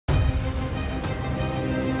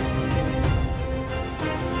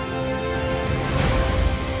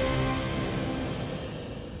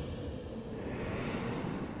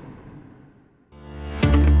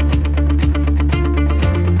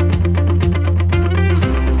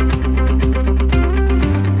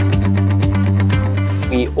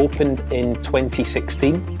opened in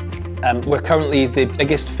 2016. We're currently the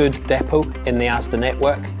biggest food depot in the ASDA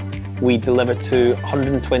network. We deliver to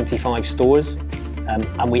 125 stores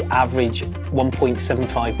and we average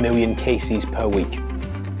 1.75 million cases per week.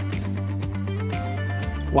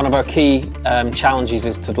 One of our key challenges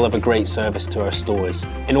is to deliver great service to our stores.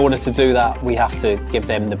 In order to do that, we have to give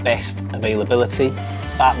them the best availability.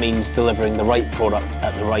 That means delivering the right product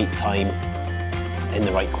at the right time in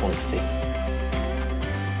the right quantity.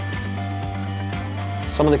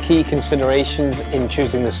 Some of the key considerations in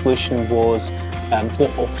choosing the solution was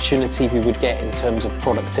what opportunity we would get in terms of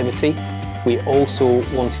productivity. We also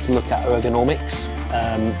wanted to look at ergonomics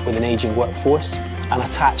with an ageing workforce, and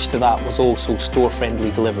attached to that was also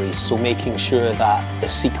store-friendly deliveries, so making sure that the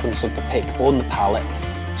sequence of the pick on the pallet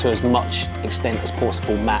to as much extent as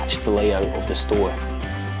possible matched the layout of the store.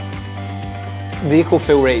 Vehicle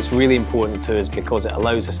fill rate is really important to us because it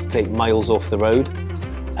allows us to take miles off the road.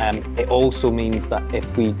 It also means that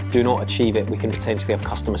if we do not achieve it, we can potentially have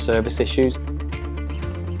customer service issues.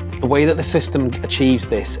 The way that the system achieves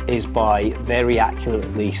this is by very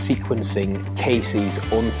accurately sequencing cases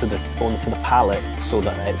onto the pallet so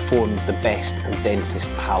that it forms the best and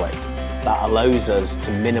densest pallet. That allows us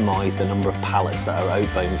to minimise the number of pallets that are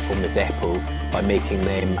outbound from the depot by making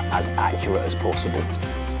them as accurate as possible.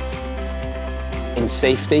 In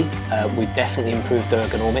safety, we've definitely improved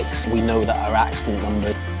ergonomics. We know that our accident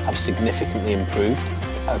numbers have significantly improved.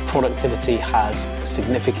 Our productivity has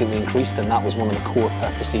significantly increased, and that was one of the core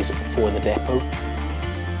purposes for the depot.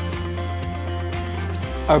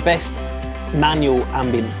 Our best manual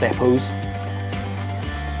ambient depots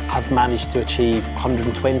have managed to achieve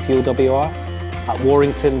 120 OWR. At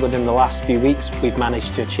Warrington, within the last few weeks, we've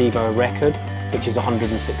managed to achieve our record, which is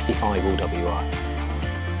 165 OWR.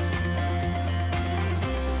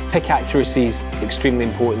 Pick accuracy is extremely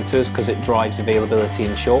important to us because it drives availability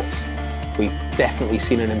in shops. We've definitely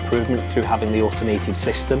seen an improvement through having the automated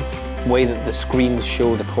system. The way that the screens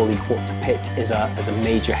show the colleague what to pick is a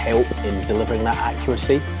major help in delivering that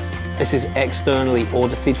accuracy. This is externally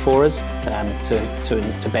audited for us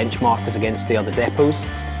to benchmark us against the other depots.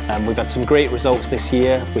 We've had some great results this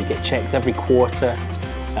year. We get checked every quarter.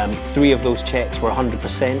 3 of those checks were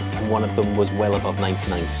 100% and 1 of them was well above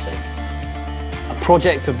 99%. A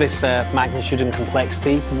project of this magnitude and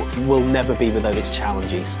complexity will never be without its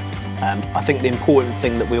challenges. I think the important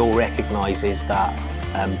thing that we all recognise is that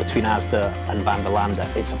between ASDA and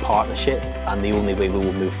Vanderlande, it's a partnership, and the only way we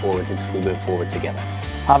will move forward is if we move forward together.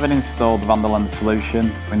 Having installed the Vanderlande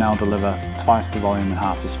solution, we now deliver twice the volume in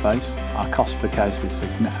half the space. Our cost per case is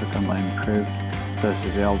significantly improved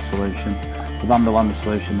versus the old solution. The Vanderlande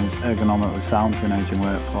solution is ergonomically sound for an ageing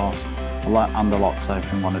workforce and a lot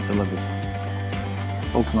safer in what it delivers.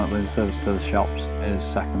 Ultimately, the service to the shops is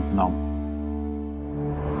second to none.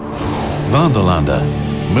 Vanderlande,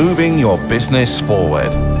 moving your business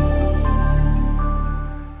forward.